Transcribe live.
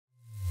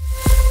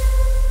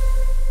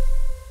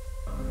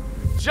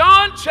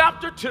John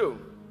chapter 2,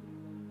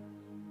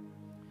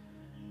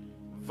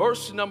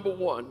 verse number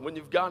 1. When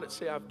you've got it,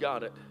 say, I've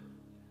got it.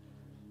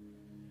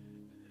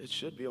 It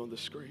should be on the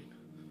screen.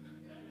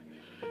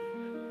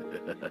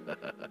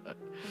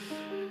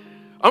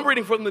 I'm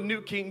reading from the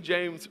New King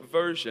James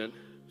Version.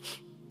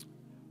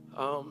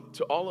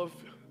 To all of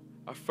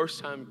our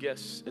first-time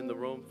guests in the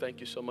room, thank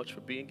you so much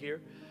for being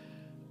here.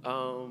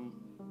 Come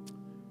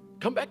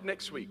back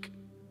next week,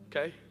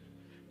 okay,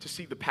 to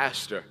see the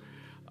pastor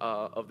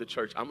of the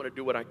church. I'm going to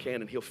do what I can,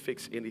 and he'll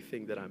fix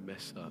anything that I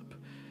mess up.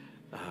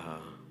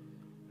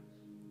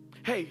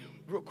 Hey,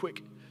 real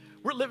quick,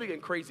 we're living in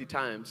crazy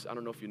times. I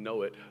don't know if you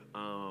know it.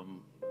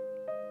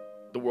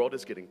 The world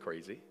is getting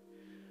crazy.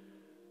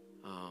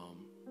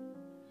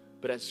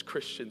 But as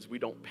Christians, we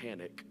don't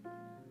panic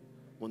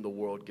when the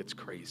world gets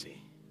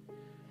crazy.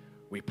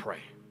 We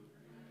pray.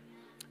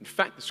 In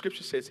fact, the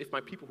scripture says, if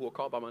my people who are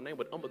called by my name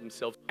would humble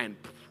themselves and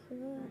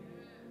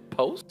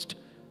post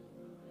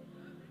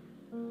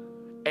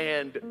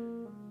and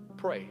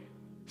pray,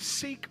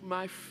 seek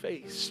my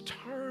face,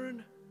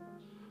 turn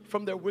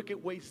from their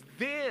wicked ways,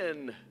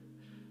 then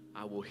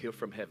I will hear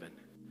from heaven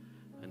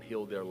and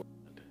heal their land.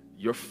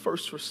 Your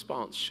first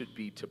response should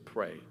be to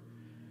pray.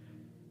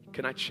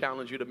 Can I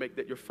challenge you to make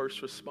that your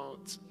first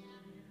response?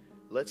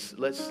 Let's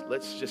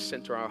just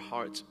center our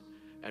hearts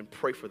and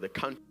pray for the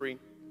country,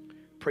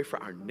 pray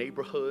for our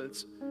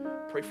neighborhoods,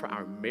 pray for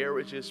our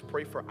marriages,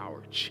 pray for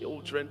our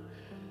children,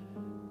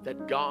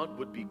 that God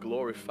would be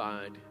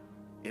glorified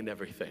in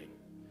everything.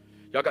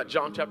 Y'all got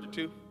John chapter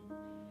 2?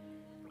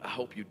 I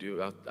hope you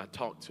do. I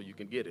talked so you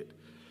can get it.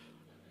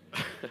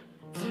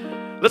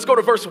 Let's go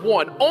to verse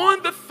 1.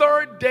 On the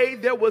third day,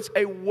 there was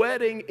a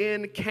wedding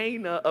in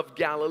Cana of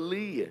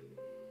Galilee,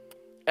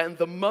 and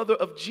the mother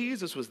of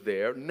Jesus was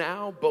there.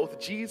 Now both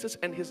Jesus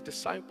and his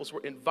disciples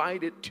were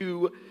invited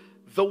to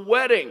the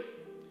wedding.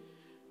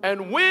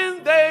 And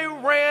when they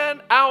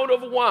ran out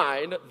of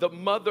wine, the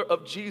mother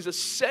of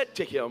Jesus said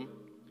to him,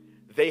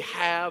 they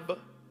have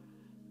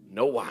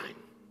no wine.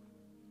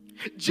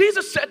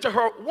 Jesus said to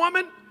her,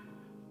 woman,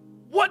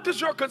 what does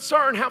your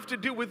concern have to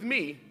do with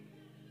me?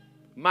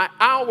 My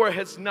hour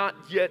has not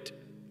yet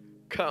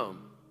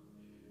come.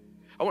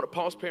 I want to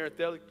pause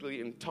parenthetically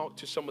and talk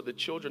to some of the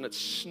children that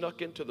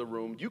snuck into the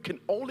room. You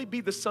can only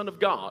be the son of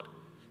God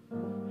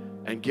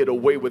and get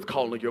away with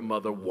calling your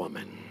mother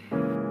woman.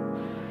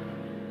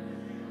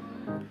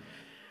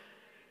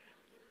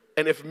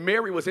 And if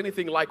Mary was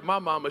anything like my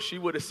mama, she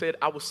would have said,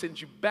 I will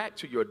send you back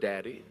to your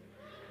daddy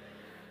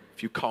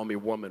if you call me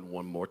woman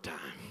one more time.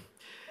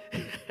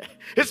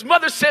 His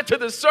mother said to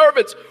the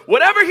servants,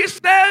 whatever he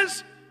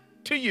says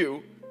to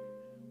you,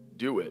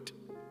 do it.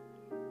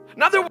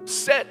 Now there were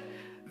set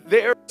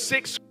there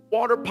 6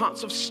 water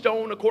pots of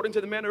stone according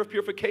to the manner of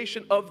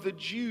purification of the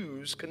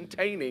Jews,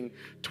 containing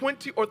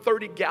 20 or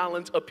 30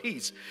 gallons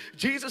apiece.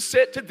 Jesus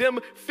said to them,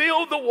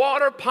 fill the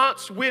water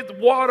pots with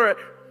water.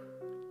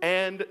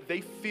 And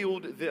they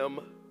filled them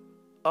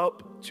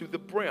up to the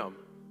brim.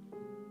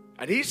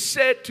 And he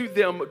said to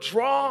them,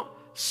 draw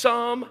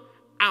some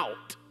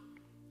out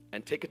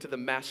and take it to the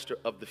master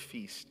of the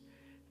feast.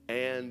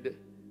 And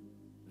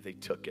they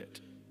took it.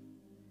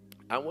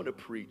 I want to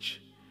preach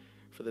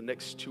for the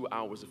next 2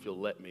 hours if you'll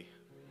let me.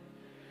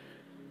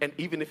 And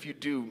even if you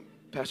do,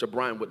 Pastor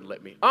Brian wouldn't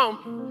let me. I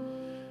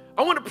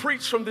want to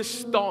preach from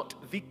this thought,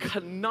 the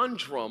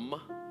conundrum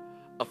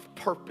of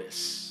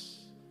purpose.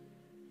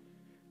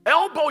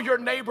 Elbow your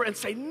neighbor and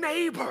say,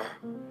 neighbor,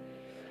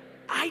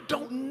 I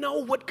don't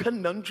know what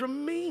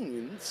conundrum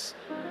means,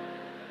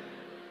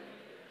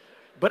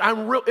 but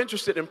I'm real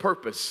interested in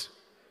purpose.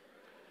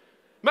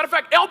 Matter of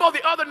fact, elbow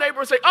the other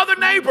neighbor and say, other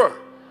neighbor,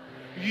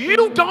 you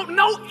don't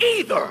know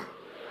either,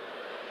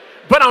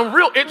 but I'm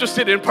real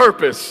interested in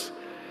purpose.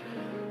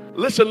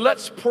 Listen,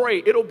 let's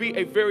pray. It'll be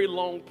a very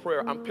long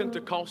prayer. I'm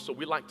Pentecostal.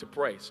 We like to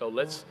pray. So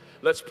let's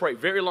pray.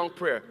 Very long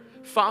prayer.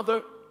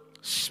 Father,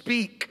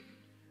 speak.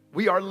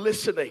 We are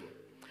listening.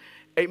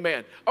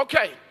 Amen.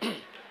 Okay.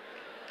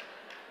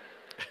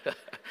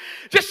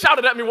 Just shout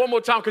it at me one more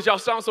time because y'all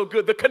sound so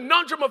good. The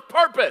conundrum of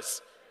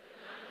purpose.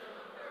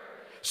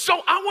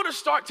 So I want to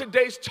start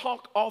today's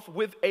talk off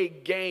with a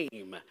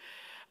game.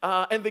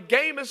 And the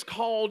game is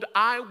called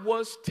I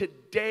Was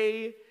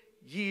Today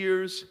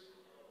Years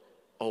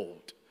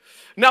Old.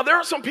 Now, there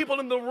are some people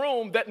in the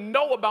room that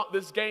know about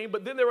this game,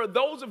 but then there are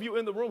those of you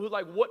in the room who are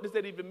like, what does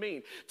that even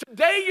mean?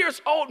 Today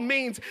years old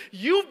means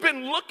you've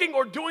been looking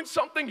or doing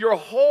something your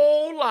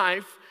whole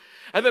life,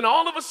 and then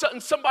all of a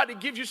sudden somebody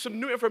gives you some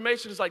new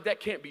information. It's like,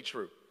 that can't be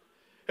true.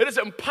 It is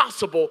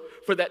impossible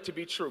for that to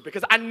be true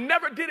because I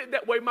never did it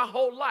that way my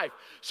whole life.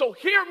 So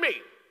hear me.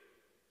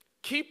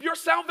 Keep your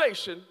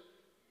salvation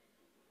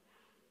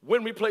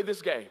when we play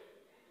this game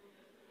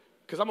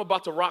because I'm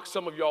about to rock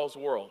some of y'all's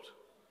world.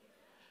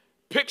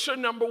 Picture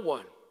number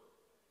 1.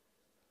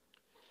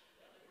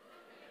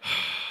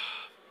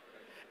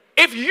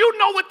 If you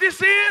know what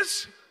this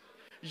is,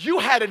 you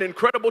had an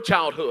incredible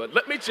childhood.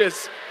 Let me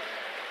just,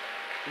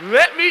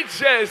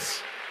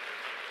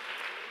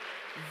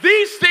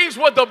 these things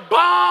were the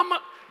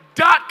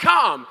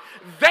bomb.com.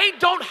 They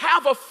don't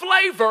have a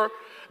flavor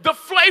The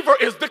flavor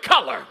is the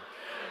color.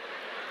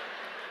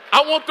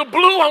 I want the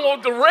blue, I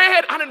want the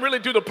red. I didn't really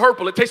do the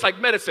purple. It tastes like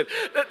medicine.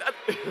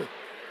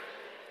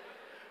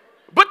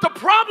 But the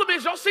problem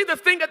is, y'all see the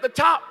thing at the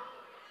top?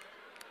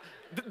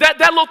 That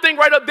little thing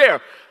right up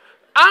there.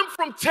 I'm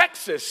from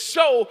Texas,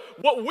 so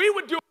what we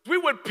would do is we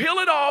would peel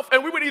it off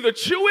and we would either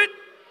chew it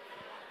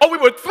or we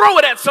would throw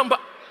it at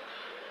somebody.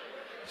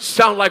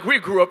 Sound like we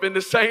grew up in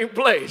the same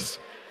place.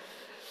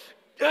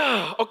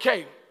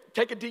 Okay,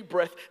 take a deep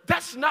breath.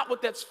 That's not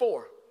what that's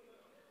for.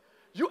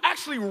 You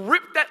actually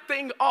rip that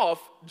thing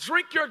off,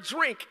 drink your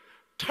drink,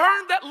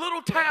 turn that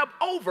little tab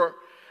over,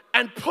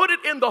 and put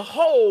it in the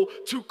hole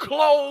to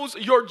close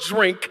your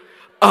drink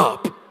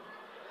up.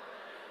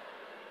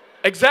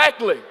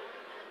 Exactly.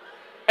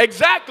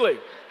 Exactly.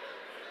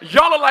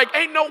 Y'all are like,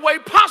 ain't no way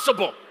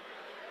possible.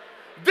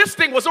 This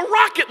thing was a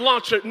rocket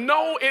launcher.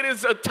 No, it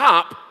is a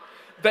top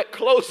that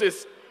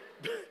closes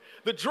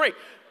the drink.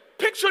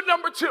 Picture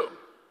number 2.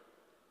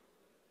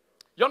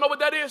 Y'all know what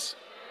that is?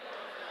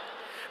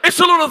 It's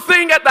a little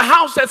thing at the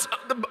house that's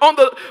on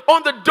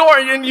the door,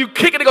 and you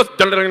kick it, it goes.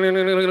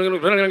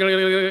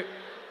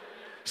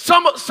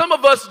 Some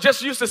of us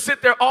just used to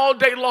sit there all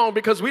day long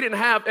because we didn't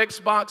have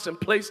Xbox and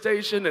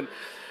PlayStation and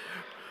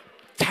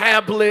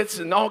tablets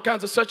and all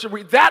kinds of such.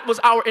 That was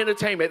our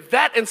entertainment.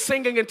 That and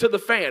singing into the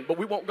fan, but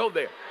we won't go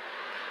there.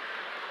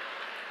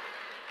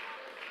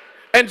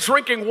 And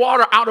drinking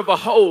water out of a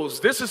hose.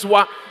 This is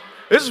why,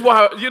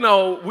 you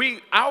know,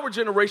 our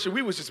generation,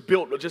 we was just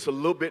built just a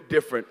little bit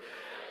different.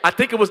 I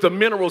think it was the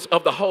minerals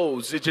of the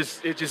hose. It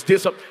just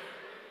did something.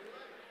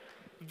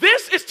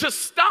 This is to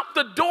stop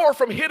the door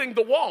from hitting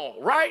the wall,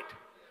 right?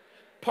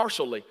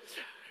 Partially.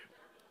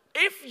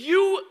 If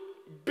you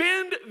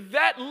bend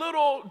that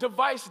little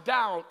device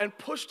down and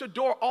push the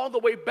door all the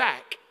way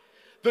back,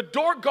 the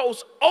door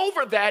goes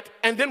over that,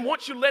 and then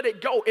once you let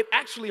it go, it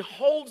actually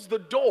holds the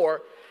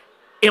door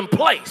in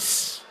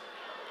place.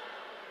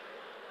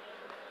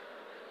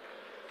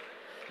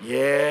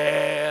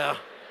 Yeah.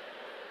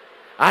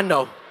 I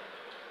know.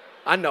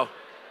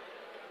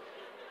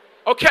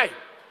 Okay.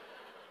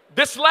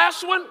 This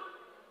last one,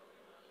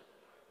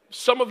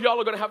 some of y'all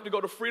are going to have to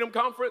go to Freedom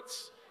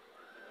Conference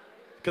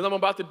because I'm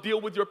about to deal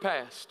with your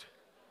past.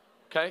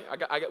 Okay?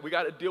 We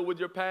got to deal with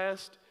your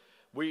past.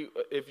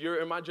 If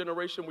you're in my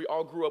generation, we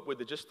all grew up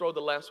with it. Just throw the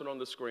last one on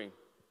the screen.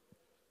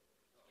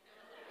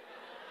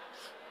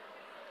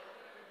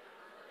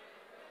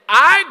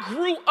 I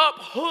grew up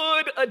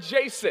hood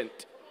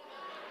adjacent.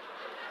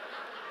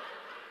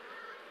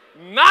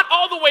 Not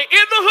all the way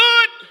in the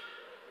hood,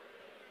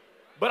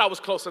 but I was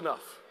close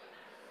enough.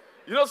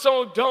 You know the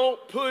song,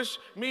 don't push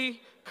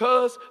me,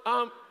 cause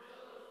I'm...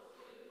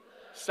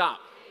 Stop,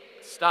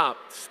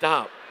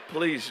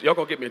 please. Y'all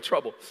gonna get me in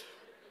trouble.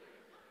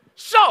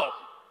 So,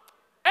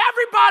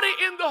 everybody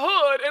in the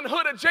hood and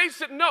hood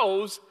adjacent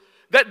knows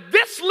that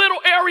this little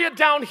area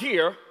down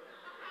here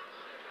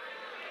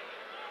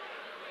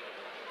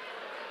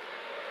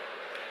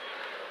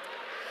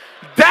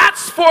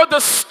that's for the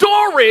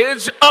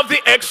storage of the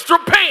extra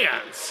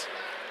pans.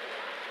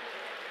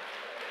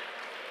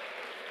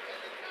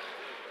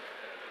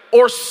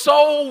 Or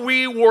so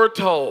we were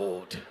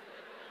told.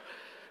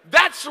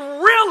 That's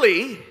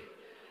really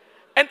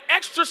an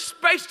extra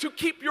space to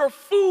keep your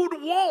food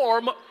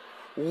warm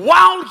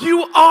while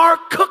you are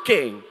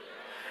cooking.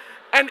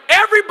 And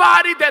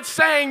everybody that's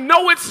saying,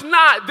 no, it's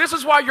not, this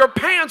is why your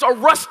pans are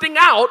rusting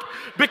out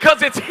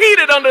because it's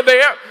heated under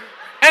there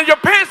and your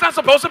pans not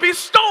supposed to be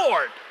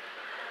stored.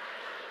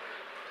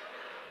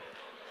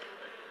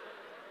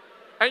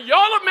 And y'all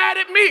are mad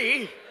at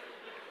me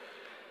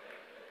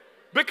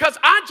because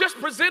I just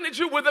presented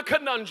you with a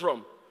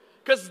conundrum.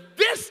 Because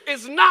this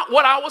is not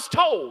what I was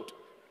told.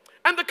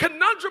 And the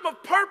conundrum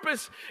of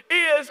purpose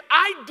is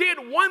I did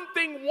one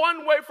thing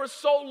one way for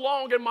so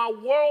long and my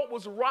world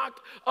was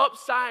rocked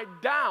upside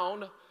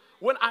down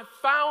when I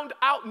found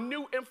out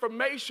new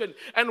information.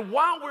 And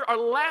while we are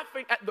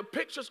laughing at the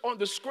pictures on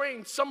the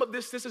screen, some of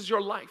this is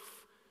your life.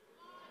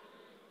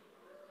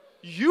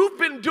 You've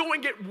been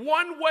doing it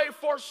one way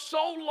for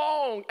so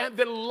long, and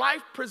then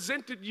life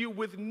presented you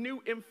with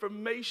new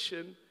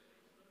information,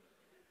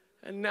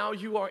 and now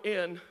you are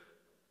in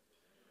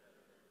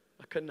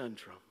a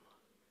conundrum.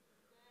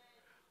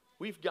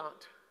 We've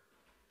got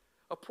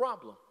a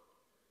problem.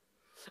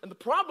 And the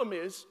problem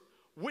is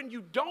when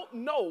you don't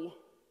know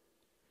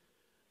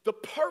the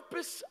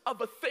purpose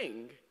of a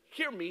thing,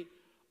 hear me,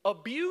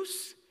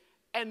 abuse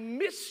and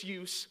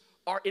misuse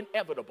are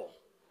inevitable.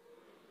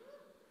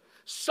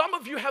 Some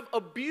of you have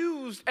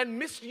abused and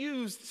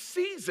misused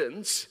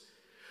seasons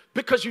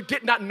because you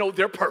did not know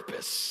their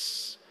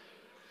purpose.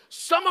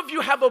 Some of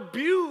you have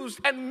abused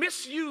and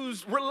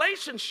misused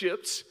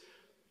relationships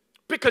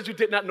because you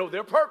did not know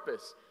their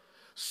purpose.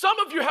 Some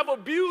of you have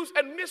abused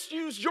and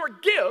misused your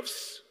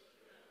gifts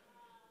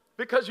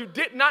because you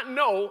did not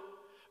know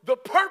the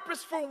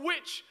purpose for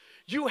which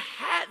you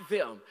had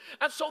them.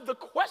 And so the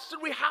question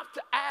we have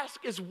to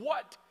ask is,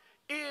 what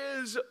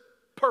is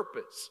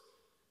purpose?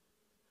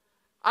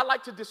 I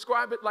like to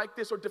describe it like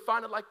this or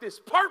define it like this.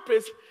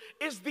 Purpose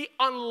is the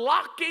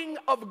unlocking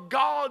of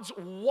God's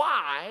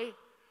why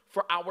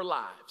for our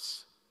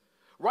lives.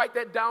 Write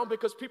that down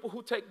because people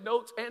who take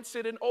notes and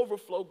sit in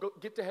overflow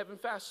get to heaven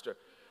faster.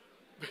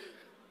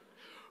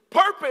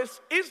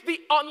 Purpose is the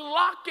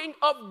unlocking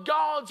of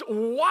God's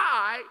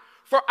why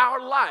for our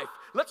life.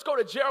 Let's go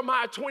to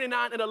Jeremiah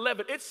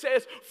 29:11. It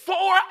says, "For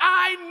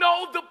I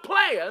know the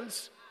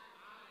plans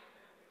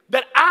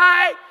that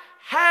I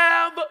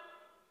have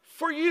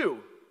for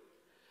you.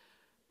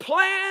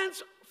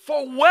 Plans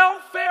for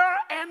welfare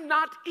and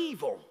not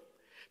evil,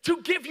 to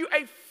give you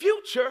a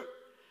future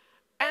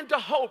and a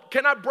hope."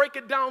 Can I break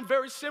it down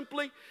very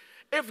simply?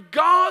 If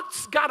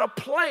God's got a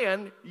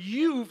plan,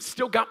 you've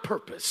still got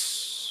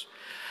purpose.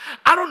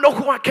 I don't know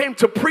who I came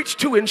to preach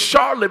to in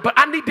Charlotte, but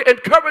I need to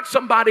encourage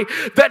somebody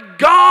that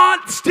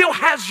God still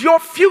has your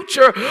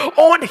future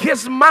on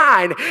his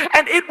mind.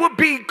 And it would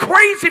be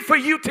crazy for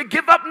you to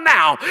give up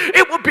now.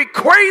 It would be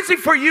crazy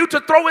for you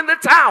to throw in the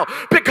towel.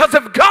 Because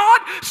if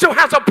God still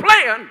has a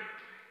plan,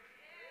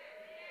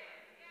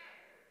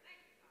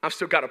 I've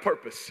still got a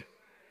purpose.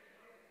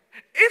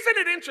 Isn't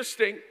it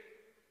interesting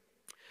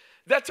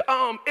that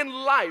in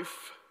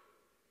life,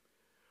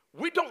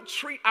 we don't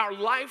treat our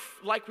life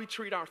like we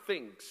treat our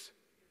things?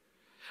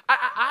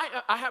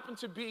 I happen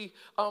to be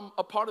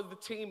a part of the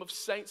team of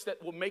saints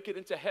that will make it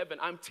into heaven.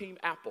 I'm Team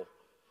Apple.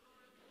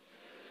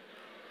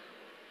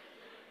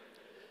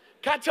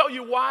 Can I tell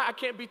you why I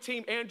can't be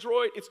Team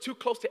Android? It's too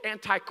close to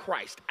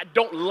Antichrist. I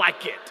don't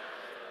like it.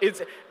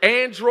 It's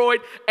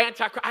Android,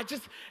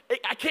 Antichrist.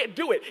 I can't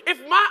do it.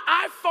 If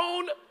my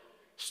iPhone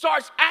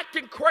starts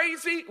acting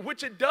crazy,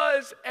 which it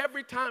does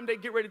every time they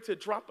get ready to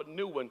drop a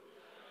new one,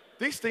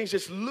 these things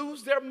just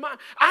lose their mind.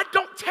 I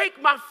don't take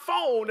my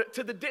phone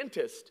to the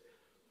dentist.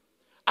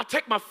 I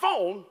take my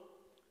phone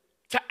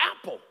to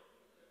Apple.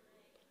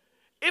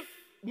 If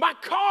my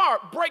car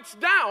breaks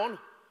down,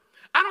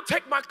 I don't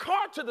take my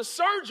car to the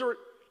surgery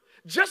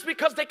just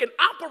because they can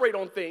operate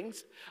on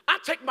things. I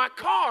take my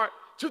car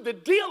to the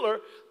dealer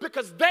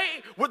because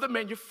they were the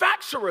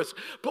manufacturers.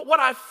 But what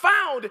I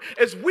found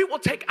is we will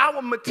take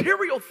our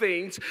material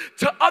things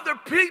to other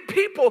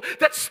people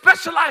that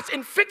specialize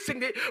in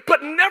fixing it,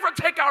 but never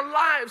take our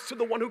lives to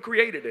the one who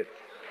created it.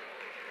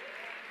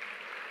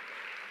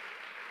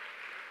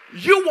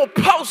 You will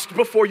post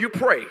before you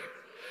pray.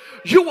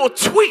 You will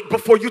tweet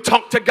before you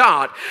talk to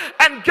God.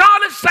 And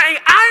God is saying,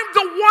 I'm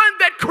the one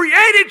that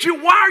created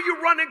you. Why are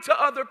you running to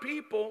other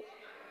people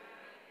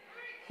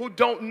who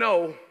don't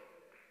know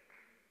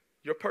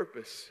your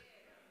purpose?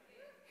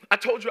 I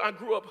told you I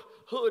grew up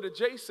hood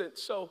adjacent.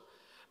 So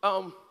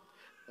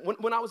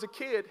when I was a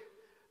kid,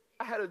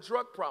 I had a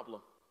drug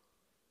problem.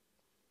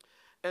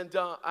 And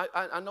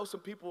I know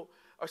some people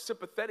are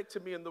sympathetic to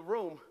me in the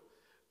room,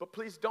 but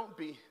please don't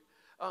be.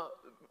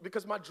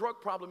 Because my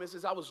drug problem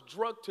is I was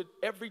drugged to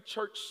every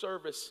church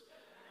service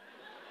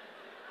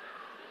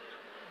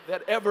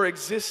that ever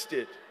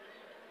existed.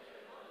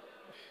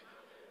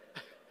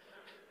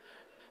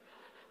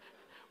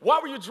 Why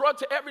were you drugged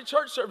to every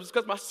church service?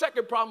 Because my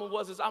second problem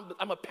was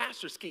I'm a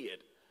pastor's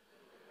kid.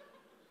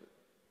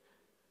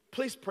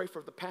 Please pray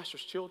for the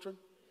pastor's children.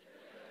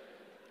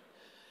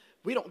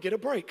 We don't get a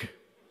break.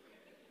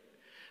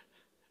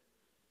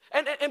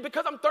 And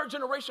because I'm third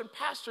generation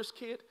pastor's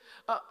kid,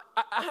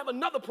 I have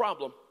another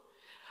problem.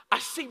 I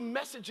see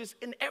messages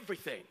in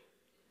everything.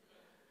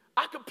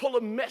 I could pull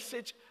a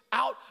message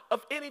out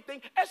of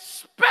anything,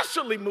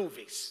 especially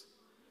movies.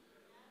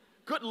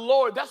 Good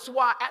Lord, that's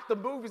why At the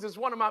Movies is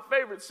one of my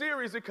favorite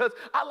series, because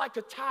I like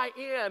to tie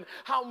in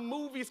how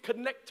movies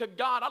connect to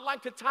God. I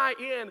like to tie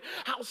in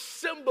how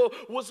Simba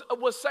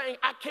was saying,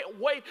 I can't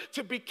wait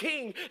to be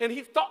king. And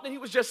he thought that he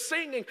was just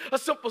singing a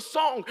simple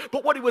song,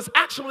 but what he was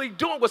actually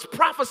doing was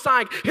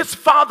prophesying his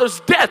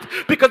father's death,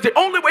 because the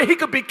only way he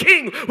could be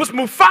king was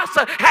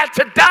Mufasa had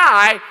to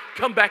die.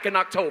 Come back in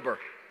October.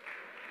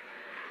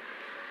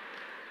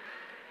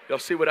 Y'all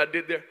see what I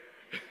did there?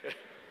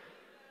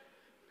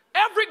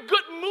 Every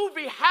good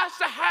movie has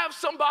to have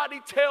somebody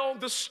tell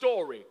the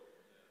story.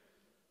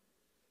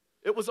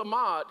 It was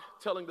Ahmad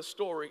telling the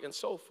story in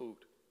Soul Food.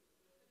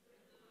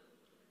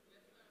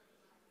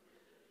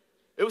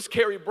 It was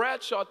Carrie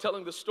Bradshaw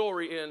telling the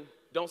story in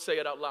Don't Say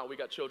It Out Loud. We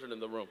got children in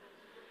the room.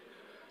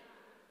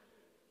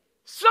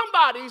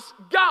 Somebody's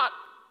got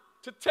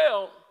to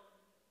tell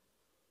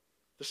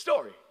the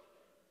story.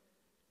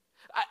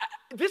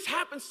 This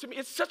happens to me.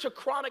 It's such a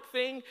chronic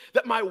thing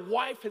that my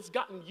wife has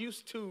gotten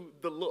used to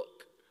the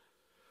look.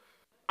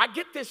 I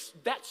get this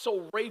 "that's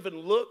so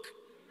Raven" look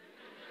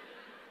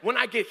when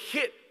I get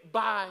hit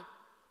by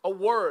a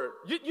word.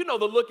 You know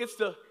the look, it's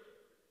the...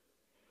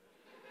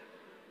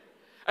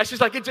 And she's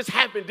like, it just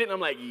happened, didn't it? I'm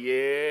like,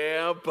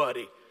 yeah,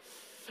 buddy.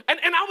 And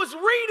I was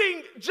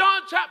reading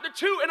John chapter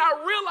 2, and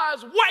I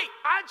realized, wait,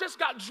 I just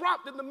got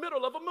dropped in the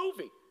middle of a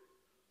movie.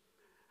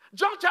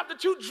 John chapter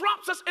 2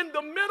 drops us in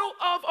the middle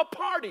of a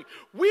party.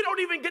 We don't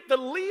even get the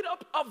lead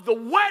up of the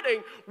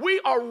wedding. We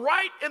are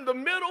right in the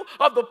middle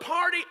of the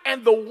party,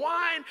 and the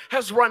wine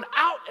has run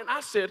out. And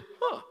I said,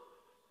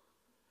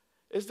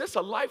 is this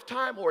a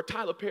Lifetime or a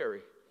Tyler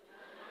Perry?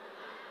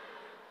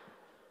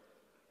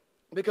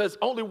 Because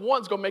only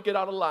one's going to make it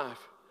out alive.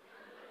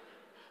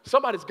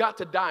 Somebody's got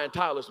to die in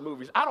Tyler's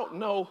movies. I don't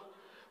know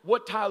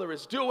what Tyler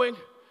is doing,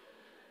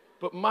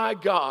 but my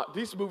God,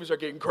 these movies are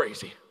getting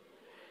crazy.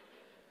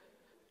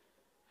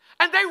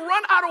 And they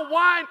run out of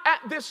wine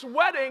at this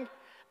wedding,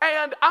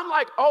 and I'm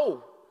like,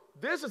 oh,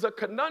 this is a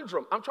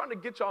conundrum. I'm trying to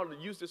get y'all to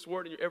use this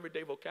word in your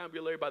everyday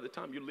vocabulary by the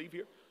time you leave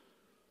here.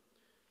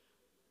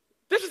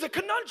 This is a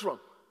conundrum.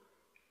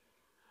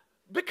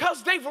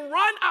 Because they've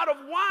run out of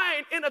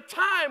wine in a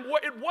time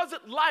where it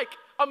wasn't like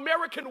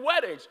American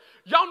weddings.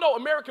 Y'all know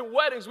American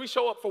weddings, we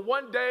show up for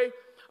one day.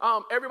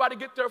 Everybody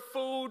get their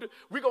food.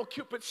 We're going to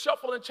Cupid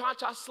shuffle and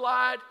cha-cha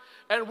slide.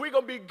 And we're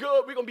going to be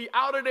good. We're going to be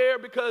out of there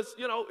because,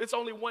 it's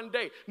only one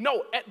day.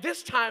 No, at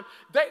this time,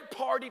 they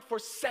partied for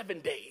 7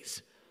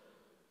 days.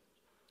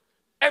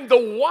 And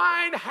the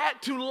wine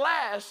had to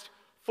last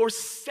for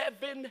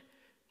 7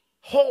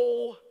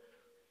 whole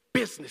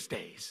business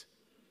days.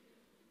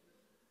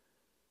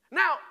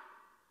 Now,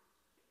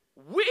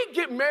 we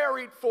get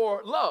married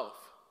for love.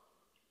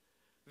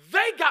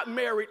 They got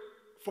married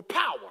for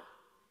power.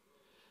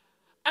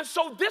 And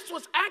so this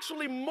was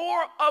actually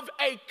more of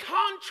a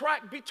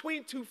contract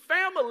between two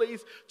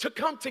families to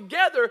come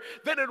together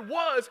than it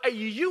was a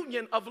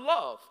union of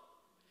love.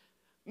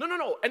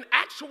 No. An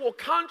actual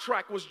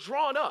contract was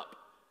drawn up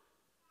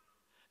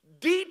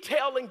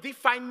detailing the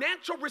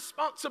financial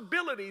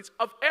responsibilities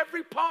of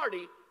every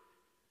party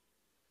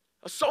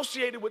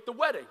associated with the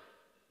wedding.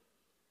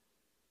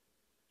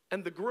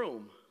 And the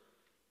groom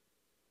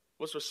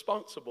was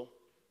responsible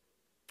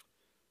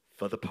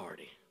for the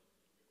party.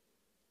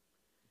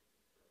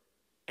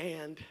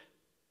 And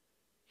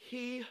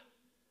he,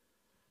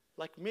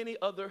 like many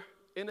other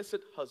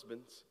innocent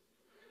husbands,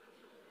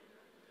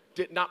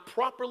 did not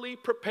properly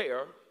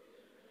prepare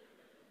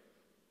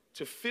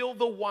to fill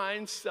the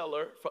wine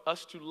cellar for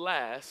us to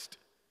last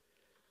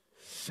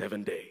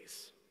 7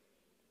 days.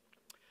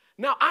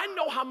 Now, I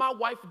know how my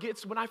wife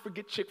gets when I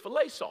forget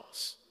Chick-fil-A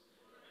sauce.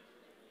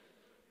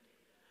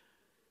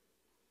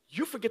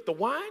 You forget the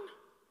wine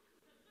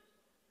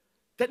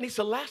that needs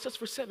to last us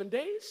for 7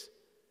 days?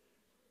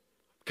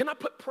 Can I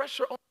put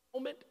pressure on a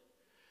moment?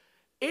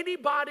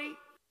 Anybody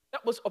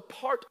that was a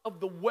part of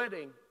the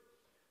wedding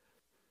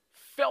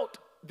felt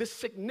the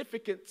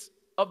significance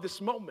of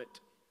this moment.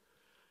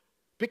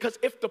 Because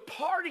if the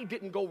party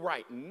didn't go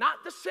right,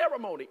 not the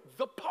ceremony,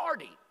 the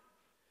party,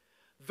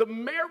 the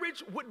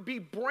marriage would be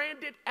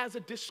branded as a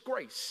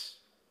disgrace.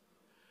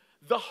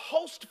 The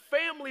host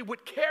family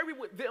would carry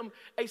with them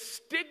a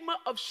stigma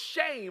of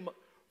shame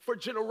for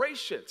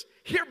generations.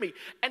 Hear me.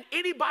 And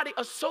anybody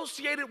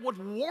associated with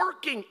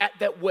working at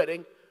that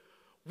wedding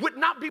would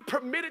not be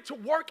permitted to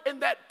work in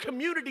that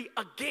community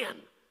again.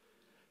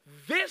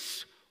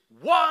 This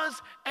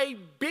was a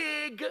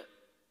big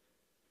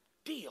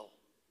deal.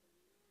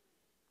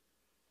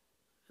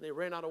 And they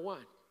ran out of wine.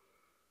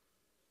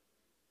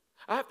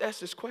 I have to ask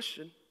this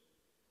question.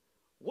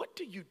 What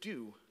do you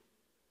do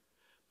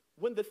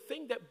when the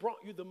thing that brought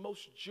you the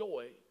most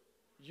joy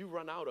you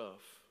run out of?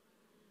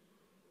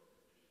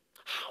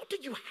 How do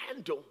you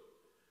handle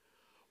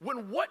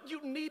when what you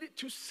needed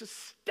to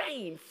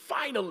sustain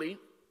finally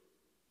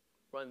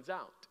runs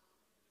out?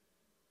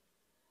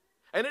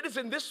 And it is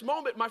in this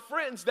moment, my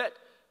friends, that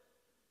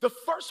the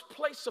first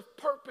place of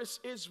purpose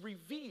is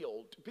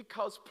revealed,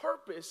 because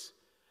purpose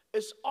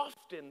is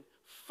often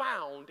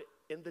found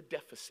in the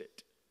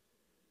deficit.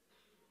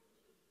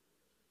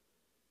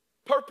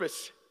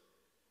 Purpose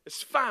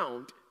is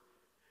found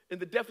in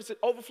the deficit.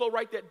 Overflow,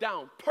 write that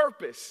down.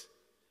 Purpose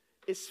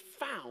is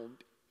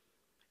found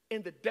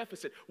in the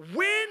deficit.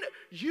 When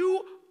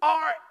you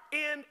are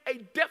in a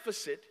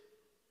deficit,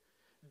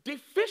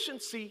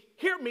 deficiency,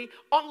 hear me,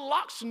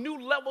 unlocks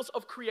new levels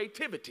of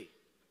creativity.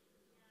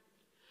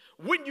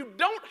 When you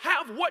don't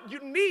have what you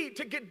need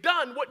to get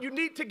done, what you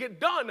need to get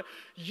done,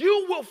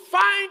 you will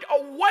find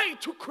a way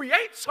to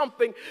create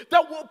something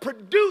that will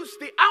produce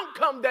the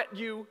outcome that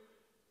you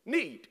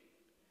need.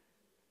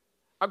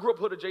 I grew up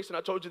hood adjacent,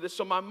 I told you this.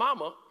 So my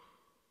mama,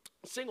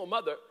 single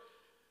mother,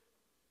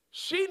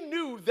 she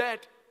knew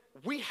that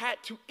we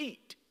had to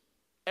eat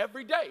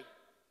every day.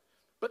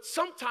 But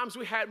sometimes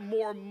we had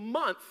more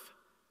month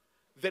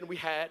than we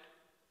had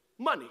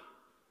money.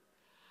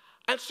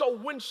 And so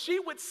when she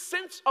would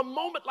sense a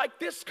moment like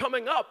this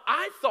coming up,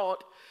 I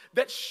thought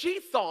that she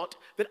thought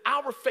that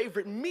our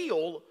favorite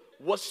meal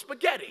was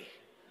spaghetti.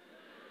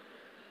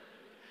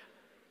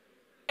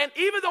 And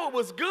even though it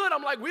was good,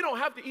 I'm like, we don't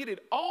have to eat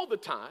it all the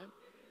time.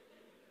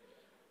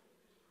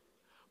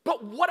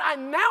 But what I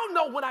now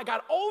know when I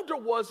got older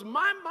was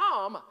my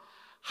mom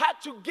had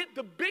to get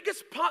the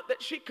biggest pot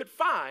that she could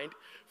find,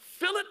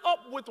 fill it up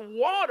with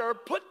water,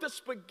 put the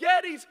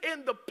spaghettis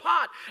in the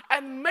pot,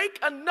 and make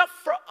enough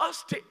for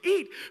us to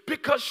eat,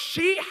 because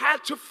she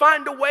had to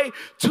find a way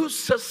to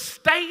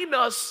sustain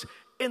us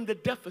in the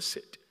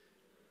deficit.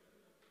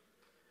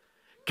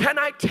 Can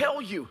I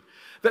tell you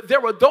that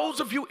there are those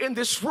of you in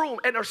this room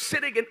and are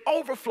sitting in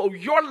overflow.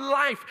 Your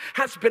life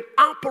has been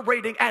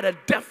operating at a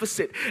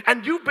deficit,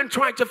 and you've been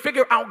trying to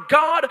figure out,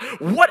 God,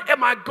 what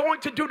am I going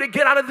to do to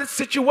get out of this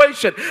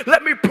situation?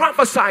 Let me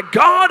prophesy.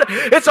 God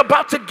is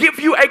about to give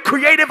you a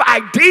creative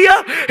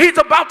idea. He's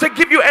about to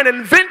give you an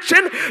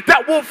invention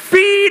that will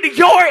feed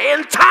your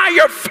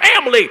entire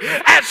family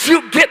as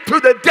you get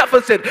through the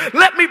deficit.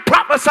 Let me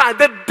prophesy.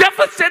 The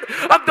deficit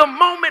of the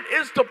moment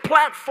is the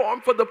platform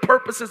for the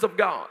purposes of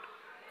God.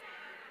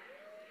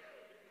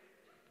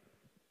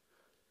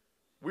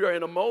 We are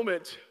in a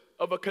moment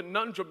of a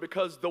conundrum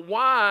because the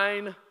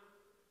wine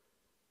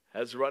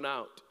has run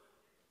out.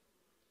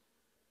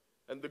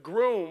 And the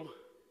groom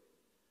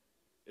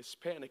is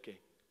panicking.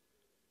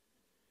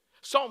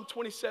 Psalm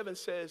 27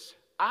 says,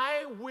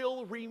 I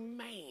will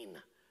remain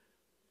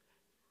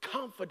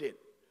confident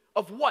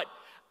of what?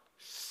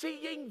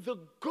 Seeing the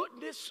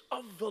goodness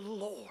of the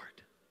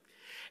Lord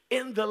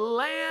in the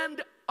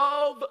land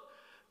of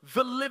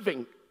the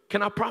living.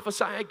 Can I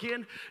prophesy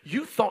again?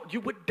 You thought you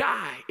would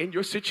die in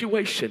your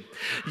situation.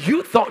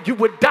 You thought you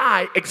would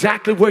die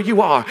exactly where you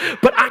are.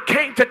 But I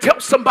came to tell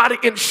somebody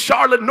in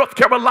Charlotte, North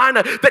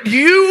Carolina, that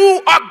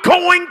you are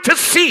going to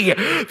see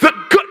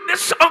the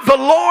goodness of the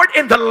Lord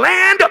in the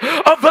land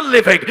of the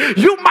living.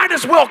 You might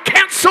as well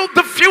cancel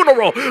the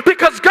funeral,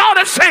 because God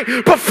is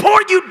saying,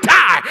 before you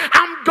die,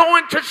 I'm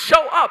going to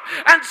show up.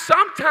 And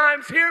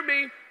sometimes, hear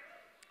me,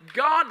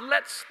 God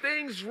lets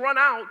things run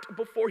out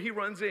before he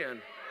runs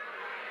in.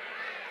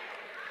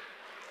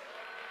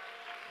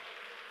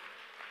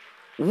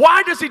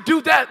 Why does he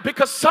do that?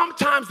 Because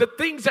sometimes the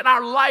things in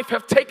our life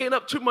have taken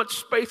up too much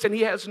space and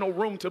he has no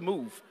room to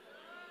move.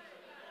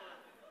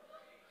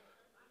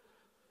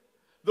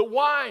 The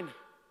wine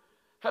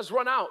has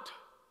run out.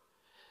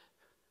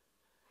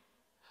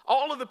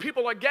 All of the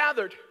people are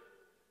gathered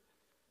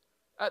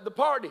at the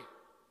party.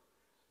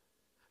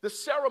 The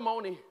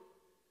ceremony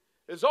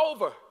is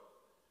over.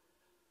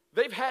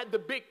 They've had the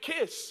big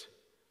kiss.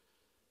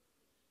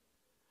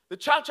 The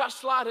cha-cha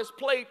slide has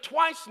played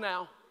twice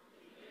now.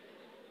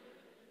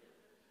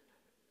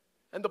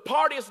 And the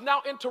party is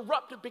now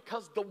interrupted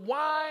because the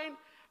wine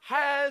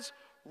has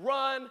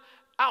run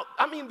out.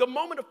 I mean, the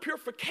moment of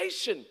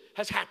purification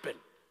has happened.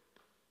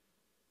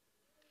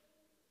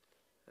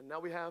 And now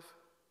we have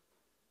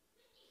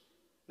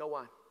no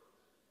wine.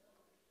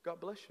 God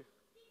bless you.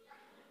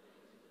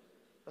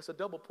 That's a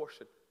double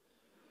portion.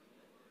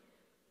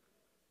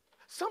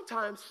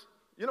 Sometimes,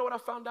 you know what I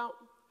found out?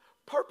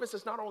 Purpose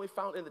is not only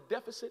found in the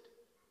deficit,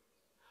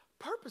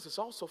 purpose is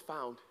also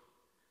found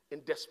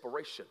in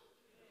desperation.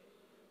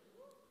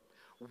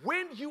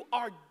 When you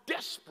are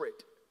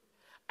desperate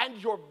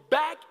and your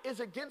back is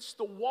against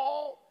the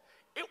wall,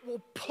 it will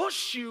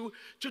push you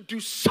to do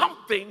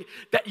something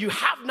that you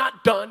have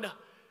not done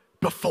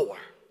before.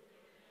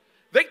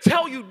 They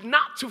tell you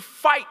not to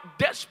fight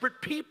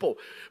desperate people,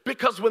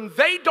 because when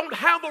they don't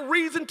have a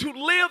reason to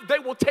live, they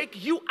will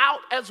take you out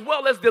as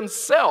well as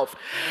themselves.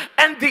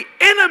 And the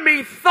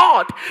enemy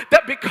thought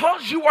that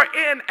because you are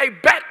in a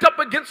backed up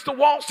against the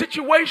wall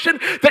situation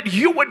that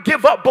you would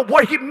give up. But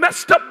what he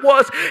messed up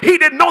was he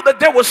didn't know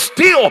that there was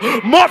still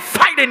more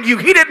fight in you.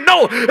 He didn't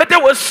know that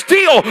there was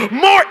still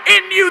more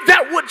in you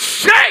that would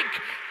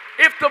shake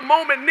if the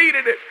moment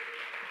needed it.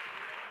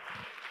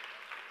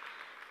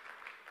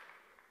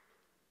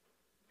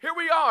 Here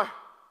we are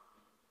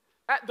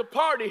at the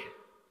party,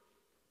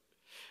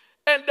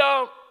 and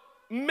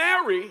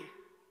Mary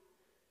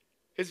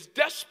is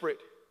desperate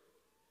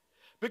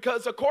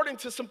because, according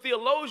to some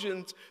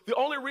theologians, the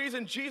only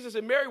reason Jesus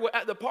and Mary were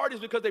at the party is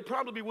because they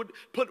probably would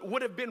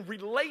have been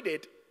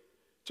related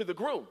to the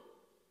groom.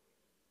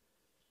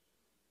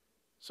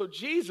 So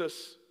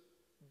Jesus,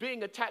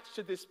 being attached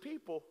to this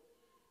people,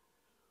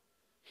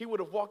 he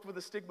would have walked with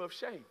a stigma of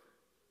shame.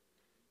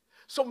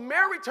 So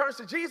Mary turns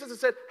to Jesus and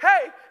said,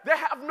 hey, they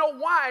have no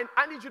wine.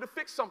 I need you to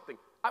fix something.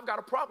 I've got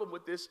a problem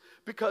with this,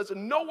 because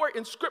nowhere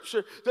in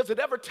Scripture does it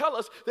ever tell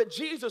us that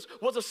Jesus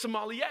was a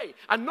sommelier.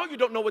 I know you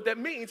don't know what that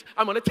means.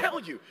 I'm going to tell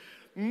you.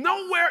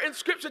 Nowhere in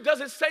Scripture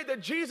does it say that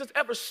Jesus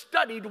ever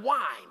studied wine.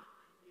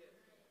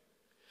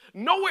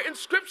 Nowhere in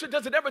Scripture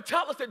does it ever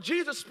tell us that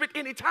Jesus spent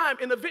any time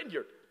in the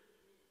vineyard.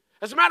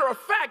 As a matter of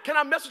fact, can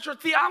I mess with your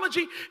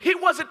theology? He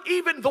wasn't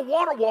even the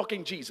water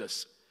walking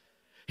Jesus.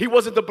 He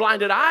wasn't the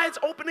blinded eyes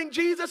opening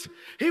Jesus.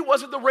 He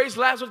wasn't the raised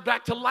Lazarus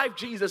back to life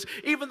Jesus,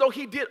 even though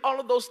he did all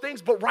of those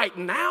things. But right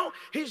now,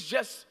 he's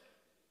just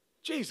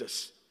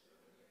Jesus,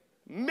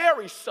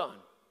 Mary's son,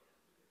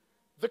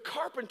 the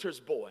carpenter's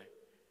boy.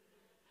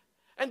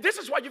 And this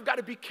is why you've got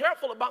to be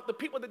careful about the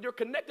people that you're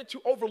connected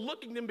to,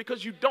 overlooking them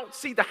because you don't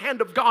see the hand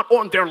of God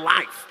on their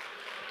life.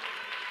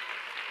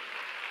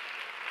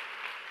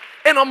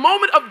 In a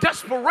moment of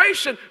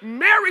desperation,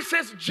 Mary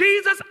says,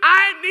 Jesus,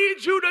 I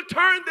need you to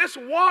turn this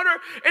water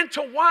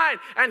into wine.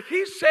 And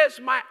he says,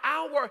 my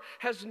hour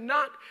has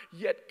not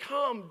yet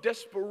come.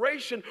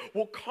 Desperation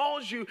will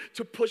cause you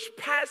to push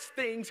past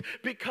things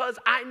because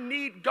I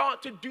need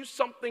God to do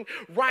something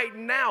right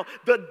now.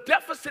 The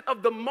deficit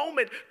of the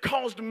moment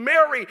caused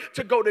Mary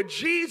to go to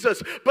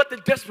Jesus, but the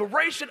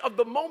desperation of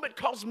the moment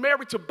caused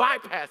Mary to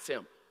bypass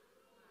him.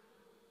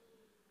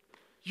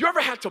 You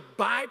ever had to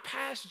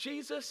bypass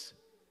Jesus?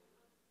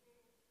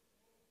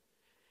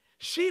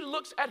 She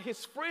looks at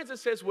his friends and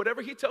says,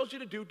 whatever he tells you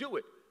to do, do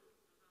it.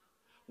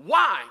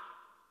 Why?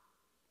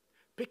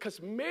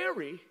 Because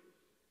Mary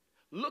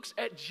looks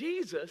at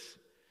Jesus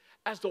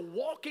as the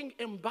walking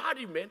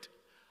embodiment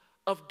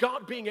of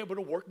God being able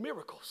to work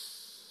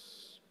miracles.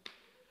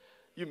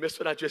 You missed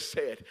what I just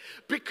said.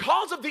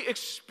 Because of the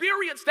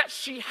experience that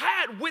she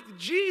had with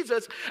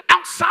Jesus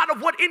outside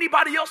of what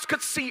anybody else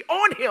could see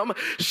on him,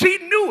 she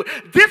knew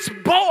this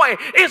boy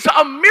is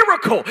a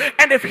miracle.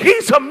 And if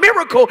he's a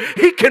miracle,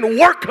 he can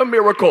work a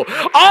miracle.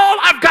 All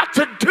I've got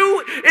to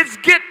do is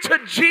get to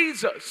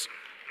Jesus.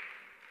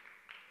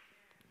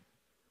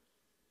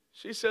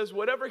 She says,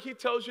 whatever he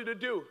tells you to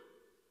do,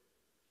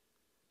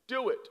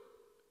 do it.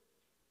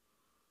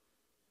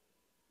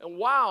 And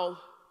while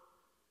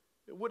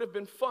it would have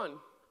been fun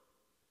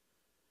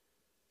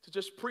to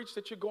just preach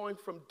that you're going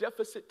from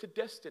deficit to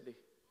destiny,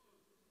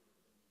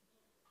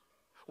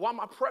 while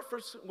my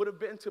preference would have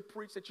been to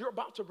preach that you're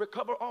about to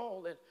recover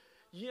all, and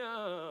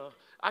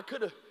I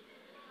could have,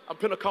 I'm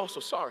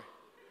Pentecostal, sorry.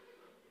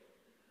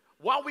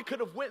 While we could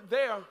have went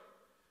there,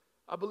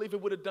 I believe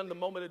it would have done the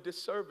moment a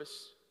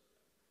disservice,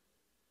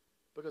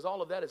 because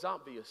all of that is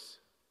obvious.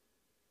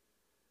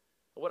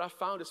 What I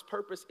found is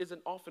purpose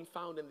isn't often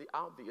found in the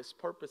obvious.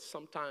 Purpose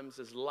sometimes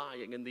is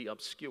lying in the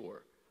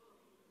obscure.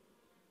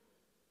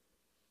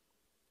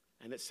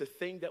 And it's the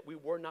thing that we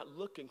were not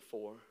looking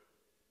for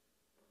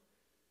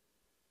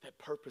that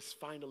purpose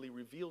finally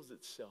reveals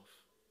itself.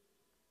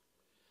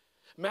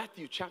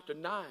 Matthew chapter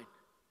 9,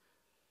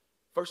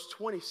 verse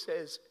 20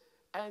 says,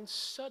 and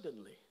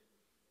suddenly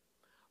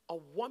a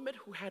woman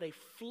who had a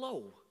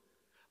flow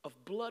of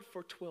blood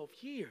for 12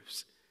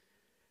 years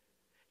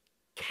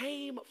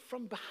came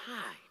from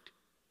behind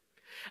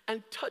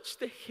and touched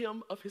the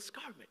hem of his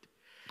garment.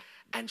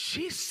 And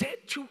she said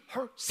to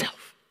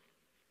herself,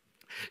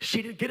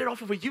 she didn't get it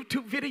off of a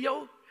YouTube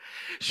video.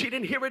 She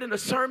didn't hear it in a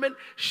sermon.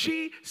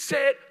 She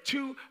said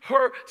to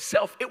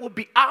herself, it will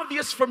be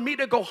obvious for me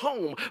to go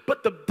home,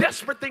 but the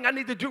desperate thing I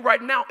need to do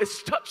right now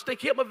is touch the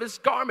hem of his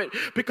garment,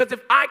 because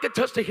if I can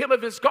touch the hem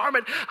of his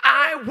garment,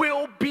 I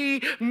will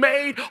be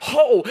made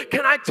whole.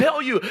 Can I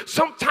tell you,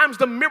 sometimes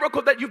the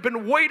miracle that you've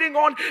been waiting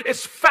on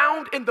is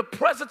found in the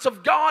presence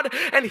of God,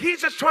 and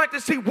he's just trying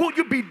to see, will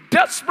you be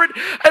desperate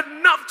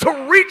enough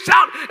to reach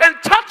out and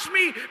touch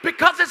me,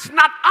 because it's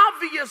not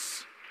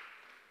obvious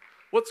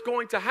what's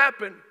going to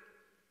happen.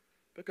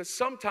 Because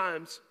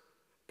sometimes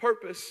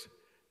purpose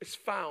is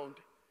found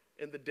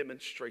in the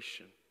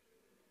demonstration.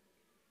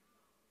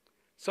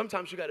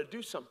 Sometimes you got to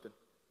do something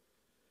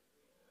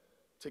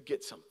to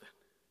get something.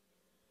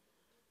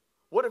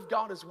 What if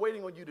God is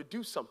waiting on you to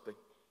do something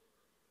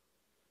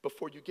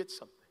before you get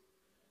something?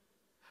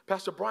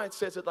 Pastor Brian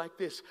says it like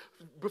this: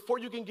 before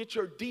you can get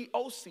your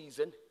DO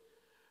season,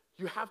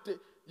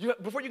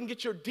 before you can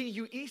get your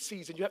DUE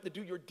season, you have to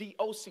do your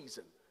DO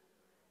season.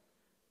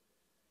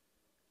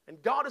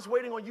 And God is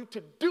waiting on you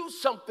to do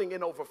something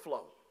in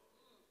overflow.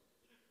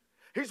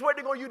 He's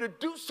waiting on you to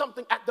do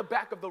something at the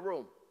back of the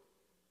room.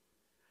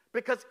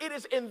 Because it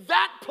is in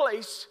that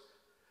place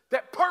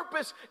that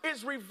purpose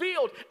is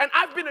revealed. And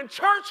I've been in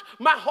church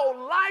my whole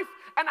life,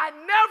 and I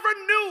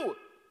never knew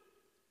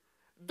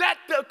that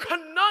the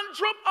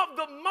conundrum of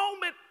the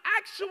moment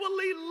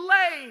actually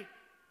lay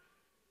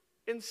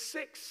in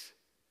 6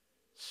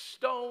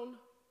 stone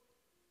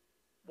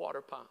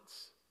water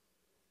pots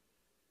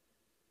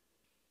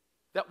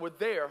that were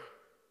there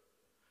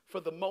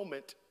for the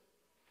moment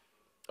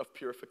of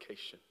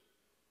purification.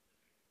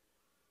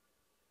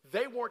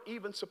 They weren't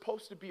even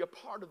supposed to be a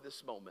part of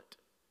this moment.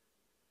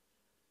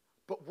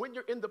 But when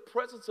you're in the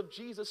presence of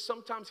Jesus,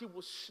 sometimes he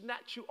will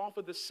snatch you off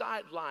of the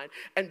sideline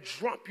and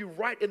drop you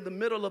right in the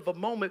middle of a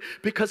moment,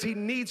 because he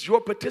needs your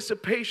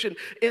participation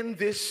in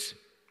this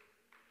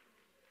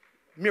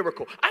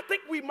miracle. I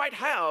think we might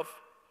have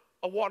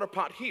a water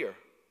pot here.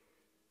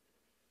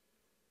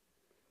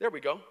 There we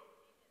go.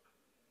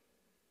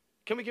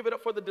 Can we give it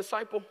up for the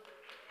disciple?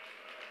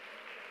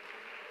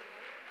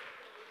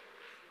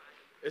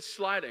 It's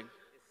sliding.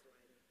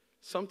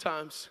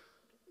 Sometimes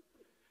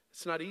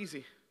it's not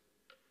easy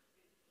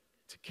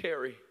to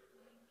carry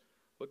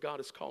what God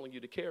is calling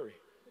you to carry.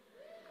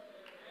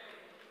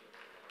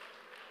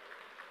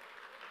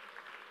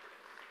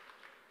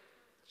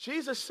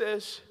 Jesus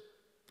says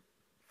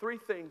 3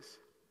 things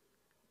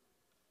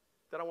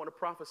that I want to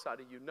prophesy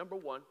to you. Number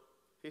 1,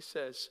 he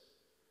says,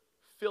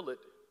 fill it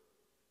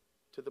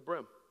to the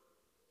brim.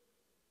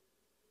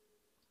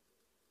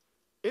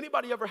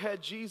 Anybody ever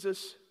had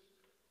Jesus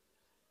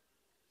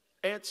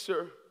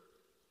answer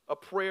a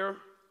prayer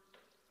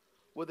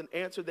with an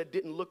answer that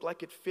didn't look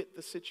like it fit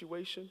the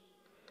situation.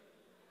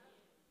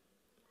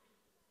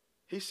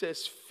 He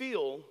says,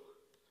 fill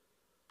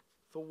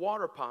the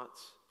water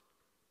pots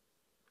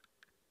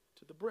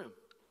to the brim.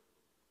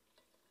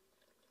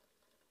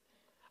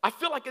 I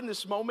feel like in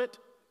this moment,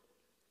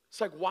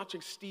 it's like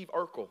watching Steve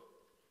Urkel.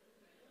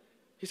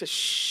 He says,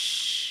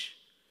 shh,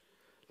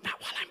 not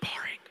while I'm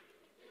pouring.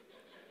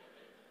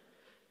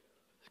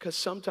 Because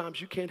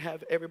sometimes you can't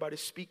have everybody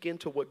speak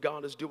into what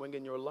God is doing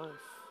in your life.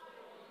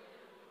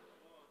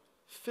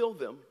 Fill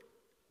them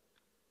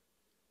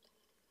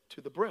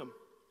to the brim.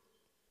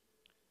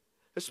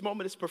 This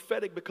moment is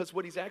prophetic because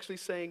what he's actually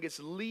saying is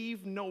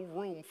leave no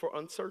room for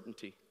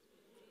uncertainty.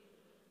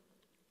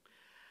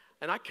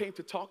 And I came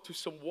to talk to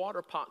some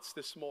water pots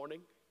this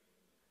morning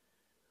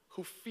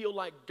who feel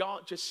like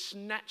God just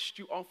snatched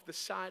you off the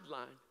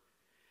sideline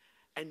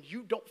and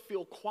you don't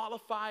feel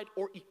qualified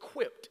or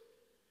equipped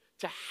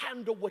to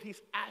handle what he's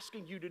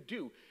asking you to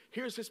do.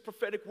 Here's his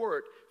prophetic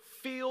word.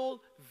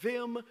 Fill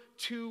them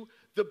to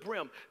the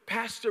brim.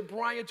 Pastor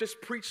Brian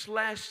just preached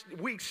last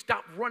week,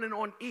 stop running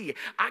on E.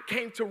 I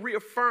came to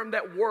reaffirm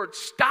that word,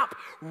 stop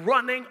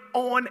running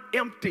on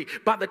empty.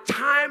 By the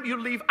time you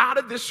leave out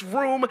of this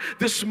room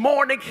this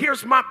morning,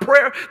 here's my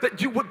prayer,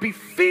 that you would be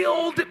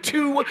filled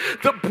to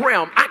the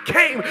brim. I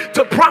came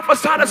to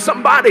prophesy to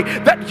somebody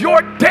that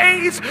your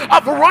days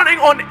of running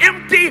on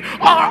empty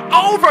are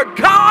over.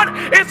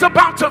 God is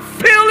about to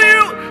fill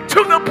you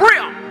to the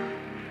brim.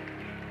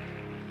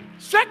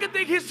 Second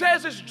thing he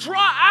says is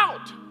draw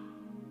out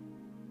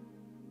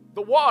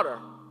the water.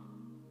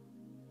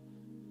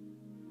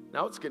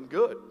 Now it's getting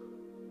good,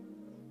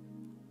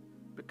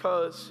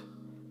 because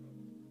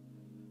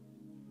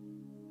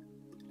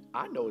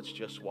I know it's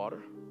just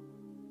water.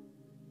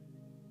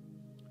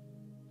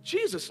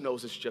 Jesus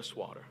knows it's just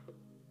water.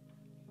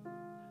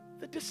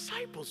 The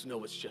disciples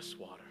know it's just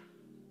water.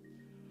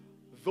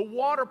 The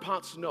water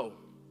pots know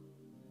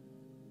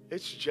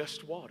it's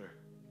just water.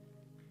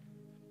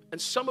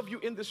 And some of you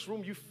in this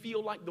room, you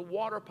feel like the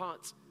water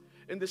pots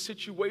in this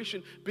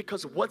situation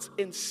because what's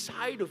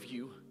inside of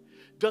you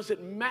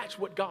doesn't match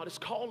what God is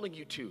calling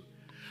you to.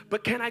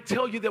 But can I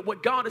tell you that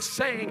what God is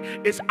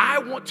saying is, I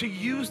want to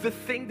use the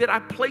thing that I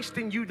placed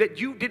in you that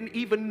you didn't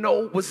even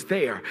know was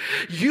there.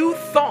 You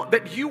thought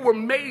that you were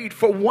made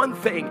for one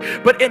thing,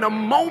 but in a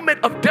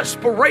moment of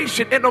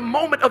desperation, in a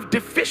moment of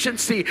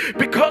deficiency,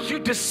 because you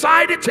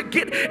decided to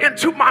get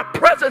into my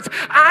presence,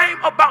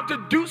 I'm about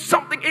to do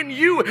something in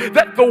you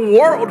that the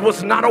world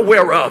was not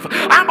aware of.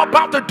 I'm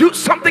about to do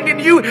something in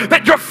you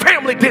that your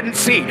family didn't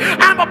see.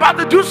 I'm about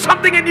to do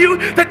something in you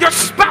that your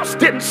spouse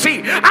didn't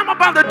see. I'm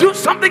about to do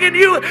something in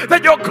you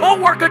that your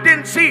co-worker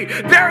didn't see.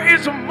 There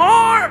is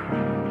more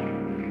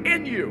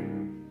in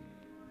you.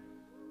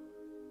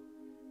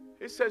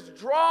 It says,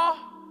 draw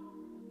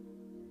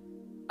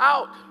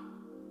out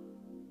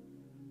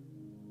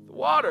the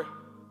water.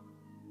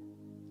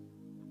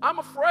 I'm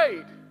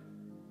afraid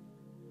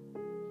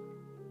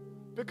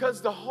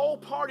because the whole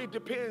party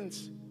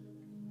depends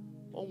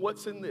on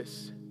what's in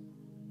this.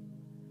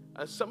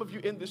 And some of you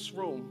in this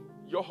room,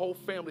 your whole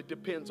family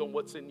depends on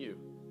what's in you.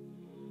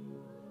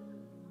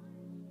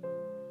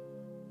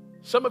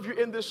 Some of you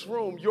in this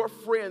room, your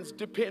friends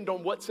depend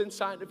on what's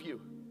inside of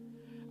you.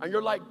 And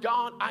you're like,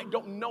 God, I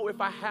don't know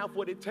if I have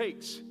what it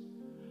takes.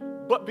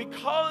 But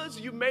because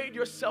you made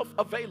yourself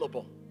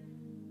available,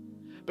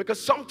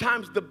 because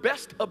sometimes the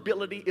best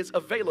ability is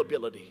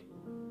availability.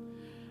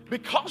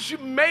 Because you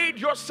made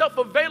yourself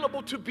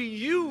available to be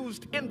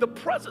used in the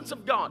presence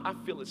of God. I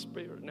feel his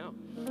spirit now.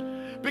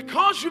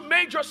 Because you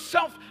made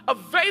yourself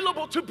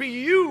available to be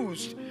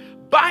used,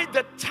 by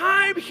the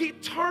time he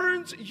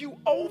turns you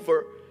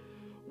over,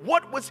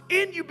 what was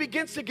in you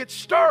begins to get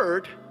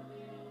stirred,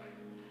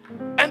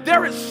 and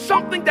there is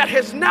something that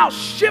has now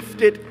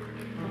shifted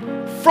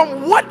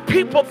from what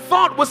people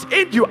thought was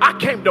in you. I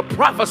came to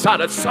prophesy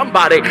to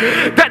somebody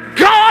that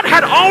God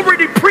had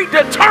already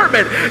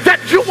predetermined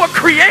that you were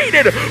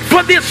created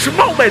for this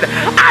moment.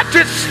 I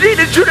just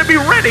needed you to be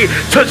ready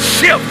to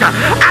shift.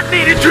 I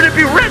needed you to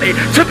be ready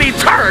to be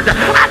turned.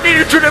 I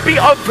needed you to be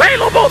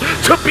available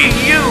to be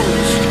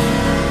used.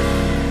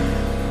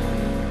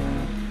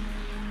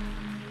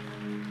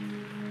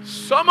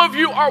 Some of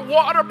you are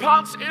water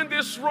pots in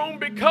this room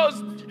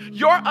because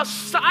your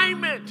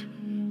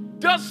assignment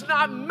does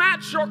not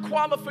match your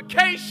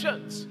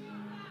qualifications.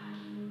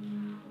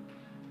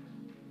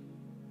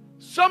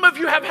 Some of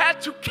you have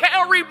had to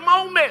carry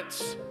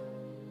moments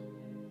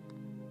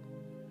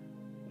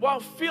while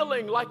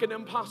feeling like an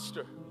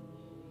imposter.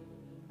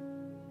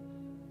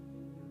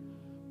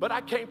 But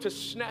I came to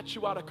snatch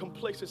you out of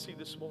complacency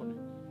this morning.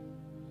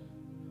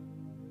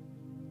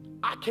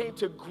 I came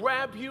to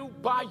grab you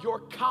by your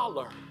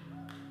collar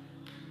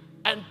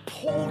and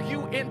pull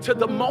you into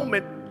the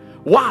moment.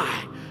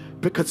 Why?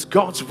 Because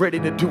God's ready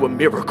to do a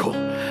miracle.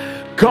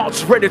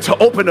 God's ready to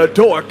open a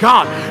door.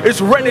 God is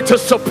ready to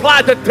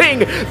supply the thing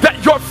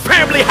that your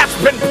family has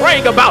been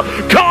praying about.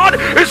 God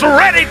is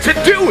ready to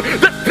do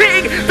the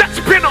thing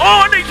that's been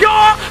on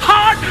your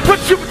heart,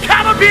 but you've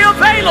got to be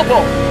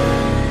available.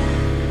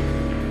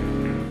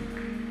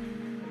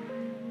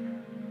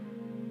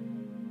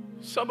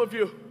 some of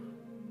you,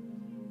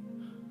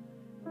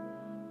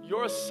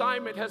 your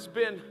assignment has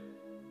been,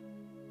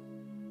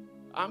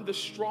 I'm the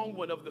strong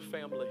one of the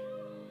family,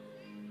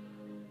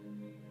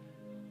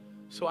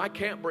 so I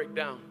can't break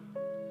down.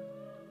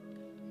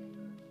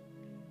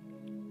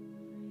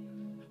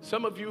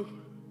 Some of you,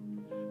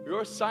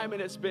 your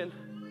assignment has been,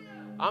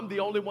 I'm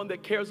the only one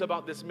that cares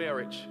about this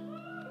marriage,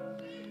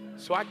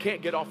 so I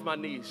can't get off my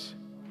knees.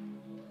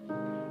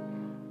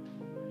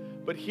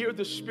 But hear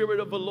the Spirit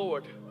of the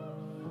Lord.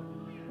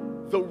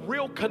 The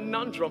real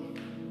conundrum,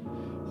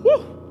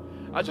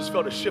 I just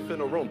felt a shift in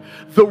the room.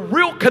 The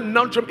real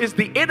conundrum is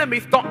the enemy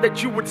thought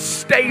that you would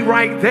stay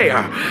right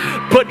there,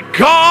 but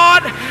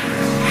God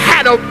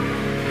had a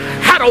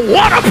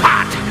water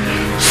pot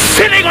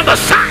sitting on the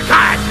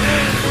sideline,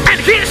 and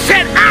he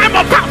said, I'm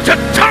about to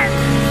turn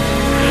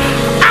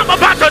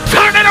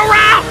it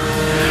around.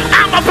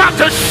 I'm about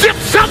to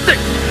shift something.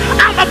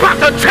 I'm about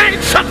to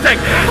change something.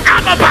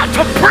 I'm about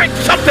to break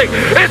something.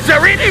 Is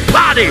there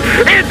anybody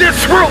in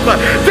this room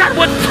that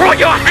would throw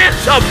your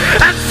hands up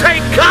and say,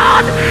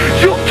 God,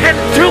 you can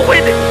do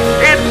it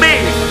in me?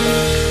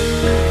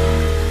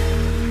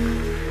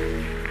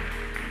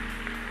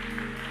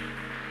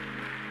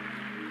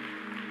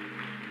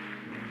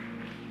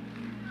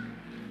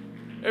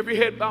 Every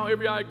head bowed,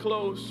 every eye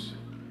closed.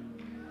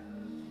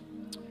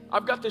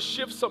 I've got to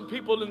shift some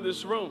people in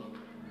this room.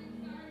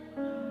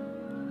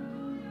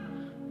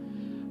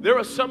 There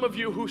are some of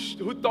you who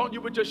thought you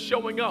were just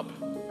showing up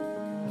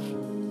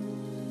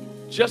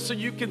just so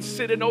you can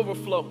sit in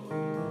overflow.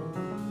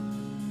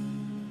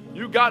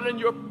 You got in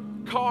your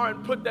car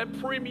and put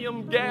that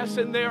premium gas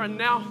in there, and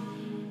now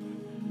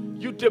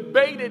you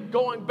debated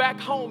going back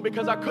home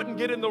because I couldn't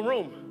get in the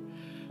room.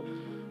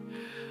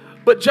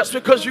 But just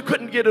because you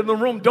couldn't get in the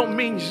room don't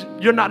mean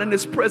you're not in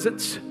His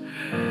presence.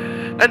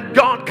 And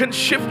God can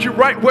shift you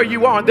right where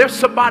you are. There's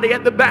somebody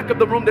at the back of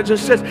the room that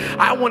just says,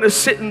 I want to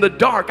sit in the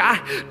dark. I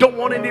don't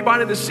want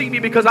anybody to see me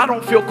because I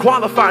don't feel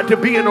qualified to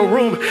be in a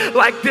room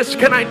like this.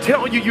 Can I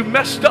tell you, you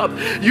messed up.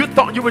 You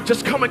thought you were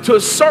just coming to a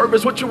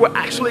service. What you were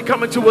actually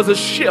coming to was a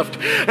shift.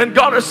 And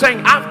God is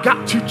saying, I've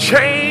got to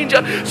change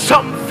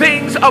some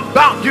things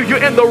about you.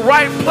 You're in the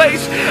right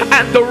place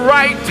at the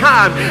right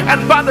time.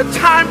 And by the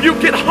time you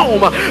get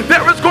home,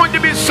 there is going to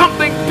be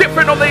something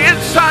different on the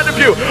inside of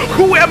you.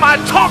 Who am I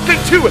talking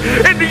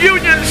to? In the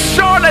Union,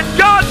 Charlotte,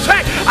 God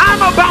saying,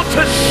 I'm about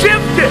to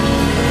shift it.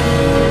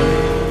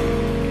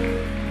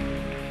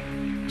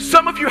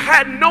 Some of you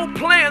had no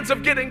plans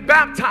of getting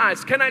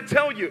baptized. Can I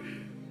tell you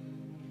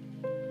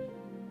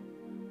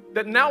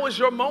that now is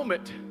your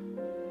moment?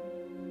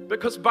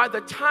 Because by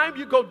the time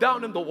you go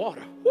down in the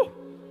water,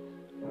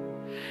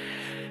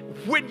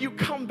 when you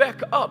come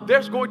back up,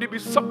 there's going to be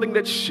something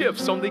that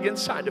shifts on the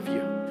inside of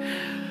you.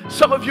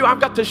 Some of you,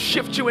 I've got to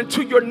shift you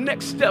into your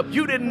next step.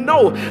 You didn't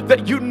know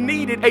that you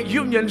needed a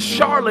Union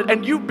Charlotte,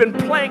 and you've been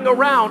playing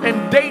around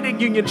and dating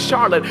Union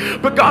Charlotte.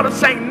 But God is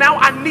saying, now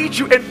I need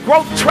you in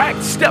growth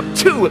track step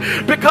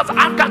 2, because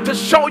I've got to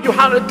show you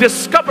how to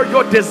discover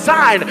your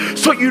design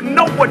so you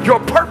know what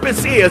your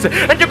purpose is.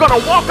 And you're going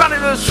to walk out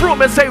into this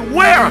room and say,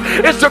 where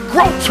is the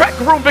growth track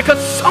room? Because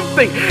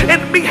something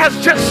in me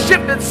has just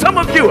shifted. Some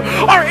of you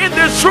are in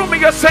this room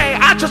and you're saying,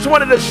 I just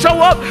wanted to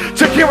show up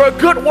to hear a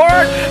good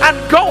word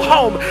and go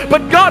home.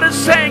 But God is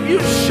saying, you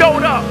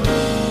showed up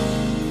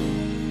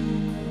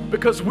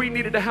because we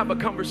needed to have a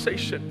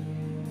conversation.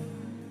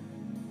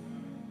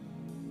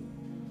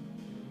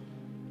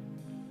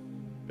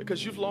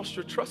 Because you've lost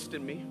your trust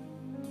in me.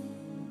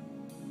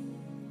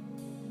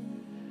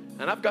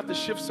 And I've got to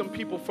shift some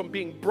people from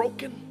being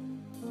broken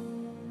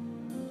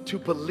to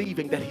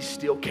believing that He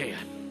still can.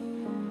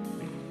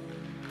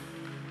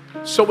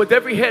 So with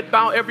every head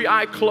bowed, every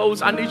eye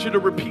closed, I need you to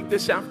repeat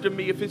this after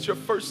me. If it's your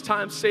first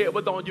time, say it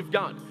with all you've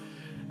got.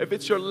 If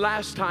it's your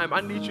last time,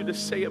 I need you to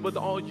say it with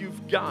all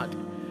you've got.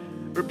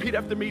 Repeat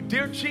after me.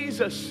 Dear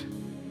Jesus,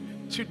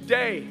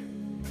 today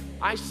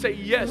I say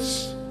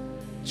yes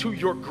to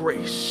your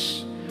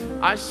grace.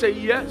 I say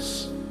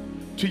yes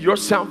to your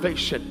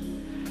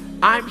salvation.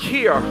 I'm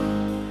here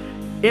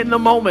in the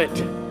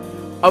moment,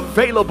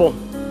 available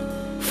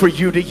for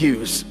you to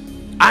use.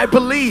 I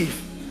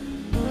believe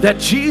that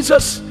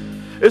Jesus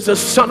is the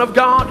Son of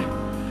God,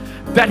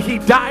 that He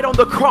died on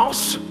the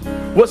cross,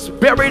 was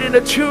buried in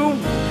a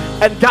tomb,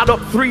 and got up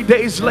 3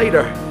 days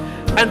later.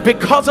 And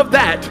because of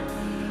that,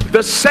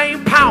 the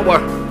same power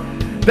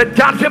that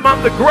got Him out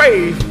of the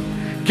grave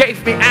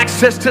gave me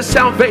access to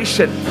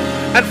salvation.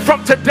 And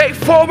from today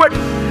forward,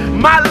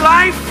 my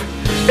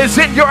life is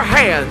in your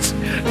hands.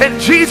 In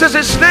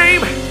Jesus'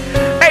 name,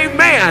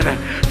 amen.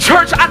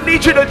 Church, I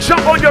need you to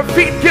jump on your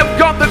feet. Give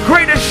God the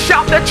greatest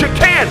shout that you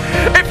can.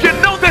 If you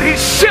know that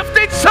He's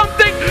shifting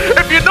something,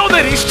 if you know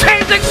that He's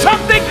changing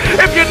something,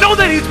 if you know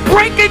that He's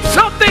breaking something,